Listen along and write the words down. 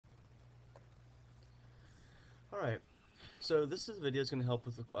Alright, so this video is going to help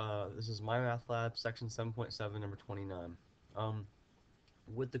with, this is My Math Lab, section 7.7, number 29. Um,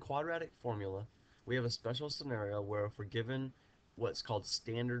 with the quadratic formula, we have a special scenario where if we're given what's called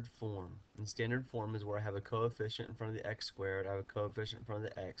standard form, and standard form is where I have a coefficient in front of the x squared, I have a coefficient in front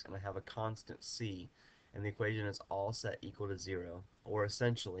of the x, and I have a constant c, and the equation is all set equal to 0, or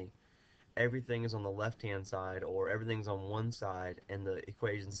essentially, everything is on the left-hand side, or everything's on one side, and the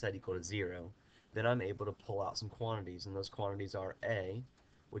equation's set equal to 0, then I'm able to pull out some quantities, and those quantities are a,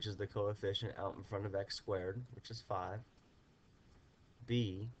 which is the coefficient out in front of x squared, which is 5,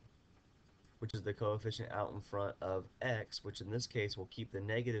 b, which is the coefficient out in front of x, which in this case we'll keep the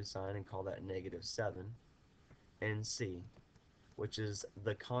negative sign and call that negative 7, and c, which is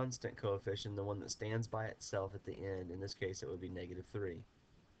the constant coefficient, the one that stands by itself at the end. In this case it would be negative 3.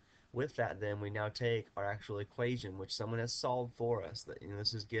 With that, then, we now take our actual equation, which someone has solved for us. That,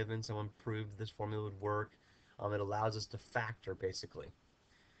 this is given, someone proved this formula would work. It allows us to factor, basically,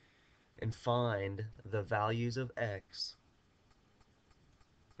 and find the values of x.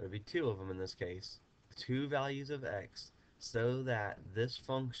 There would be two of them in this case. Two values of x, so that this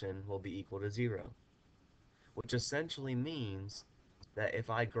function will be equal to 0. Which essentially means that if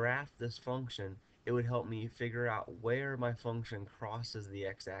I graph this function, it would help me figure out where my function crosses the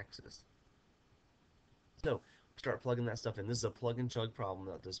x-axis. So start plugging that stuff in. This is a plug and chug problem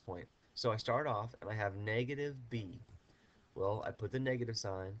at this point. So I start off and I have negative b. Well, I put the negative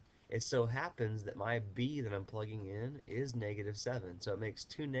sign. It so happens that my b that I'm plugging in is negative 7. So it makes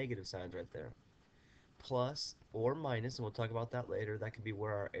two negative signs right there. Plus or minus, and we'll talk about that later. That could be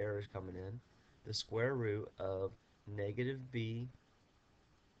where our error is coming in. The square root of negative b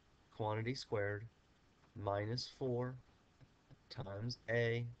quantity squared minus 4 times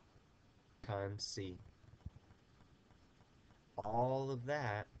a times c. All of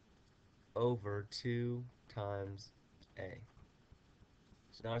that over 2 times a.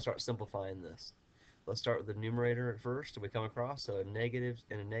 So now I start simplifying this. Let's start with the numerator at first. We come across, so a negative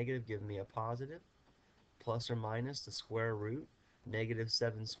and a negative give me a positive, plus or minus the square root. Negative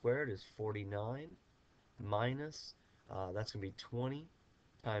 7 squared is 49, minus, that's going to be 20,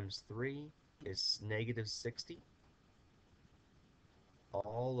 times 3 is negative 60,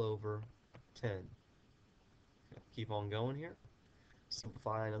 all over 10. Keep on going here.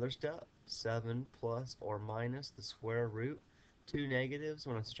 Simplify another step. 7 plus or minus the square root. Two negatives.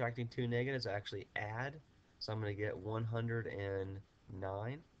 When I'm subtracting two negatives, I actually add. So I'm going to get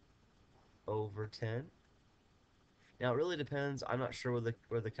 109 over 10. Now it really depends. I'm not sure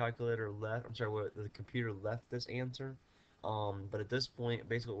where the calculator left. I'm sorry, where the computer left this answer. But at this point,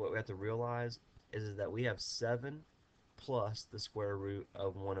 basically what we have to realize is that we have 7 plus the square root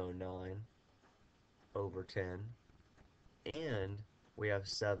of 109 over 10, and we have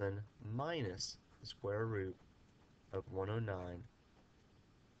 7 minus the square root of 109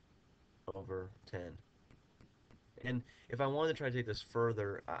 over 10. And if I wanted to try to take this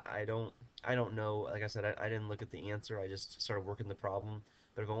further, I don't know. Like I said, I didn't look at the answer. I just started working the problem.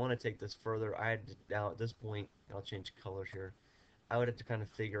 But if I want to take this further, I had to, now at this point, I'll change colors here. I would have to kind of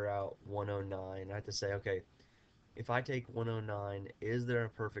figure out 109. I have to say, okay, if I take 109, is there a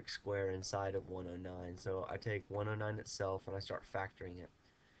perfect square inside of 109? So I take 109 itself and I start factoring it.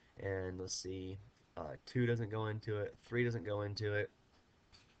 And let's see, 2 doesn't go into it, 3 doesn't go into it.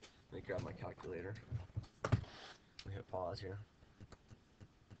 Let me grab my calculator. We hit pause here.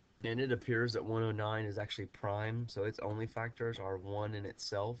 And it appears that 109 is actually prime, so its only factors are 1 in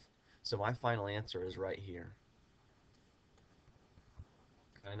itself. So my final answer is right here.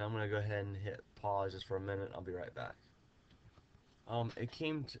 And I'm going to go ahead and hit pause just for a minute. I'll be right back. It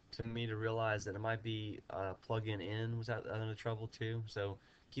came to me to realize that it might be plugging in was out of trouble too. So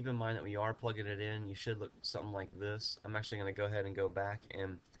keep in mind that when you are plugging it in, you should look something like this. I'm actually going to go ahead and go back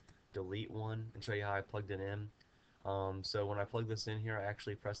and delete one and show you how I plugged it in. So when I plugged this in here, I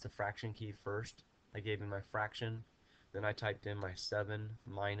actually pressed the fraction key first. I gave me my fraction. Then I typed in my 7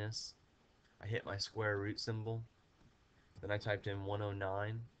 minus. I hit my square root symbol. Then I typed in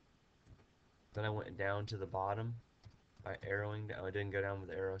 109. Then I went down to the bottom by arrowing down. I didn't go down with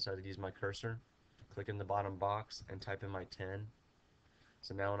the arrow, so I had to use my cursor. Click in the bottom box and type in my 10.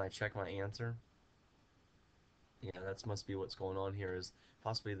 So now when I check my answer, yeah, that must be what's going on here, is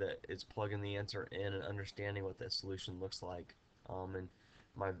possibly that it's plugging the answer in and understanding what that solution looks like. And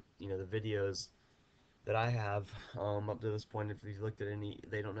my, the videos that I have up to this point, if you've looked at any,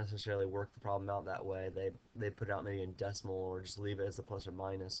 they don't necessarily work the problem out that way. They put it out maybe in decimal or just leave it as a plus or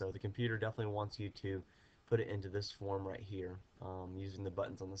minus. So the computer definitely wants you to put it into this form right here, using the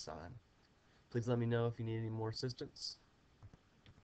buttons on the side. Please let me know if you need any more assistance.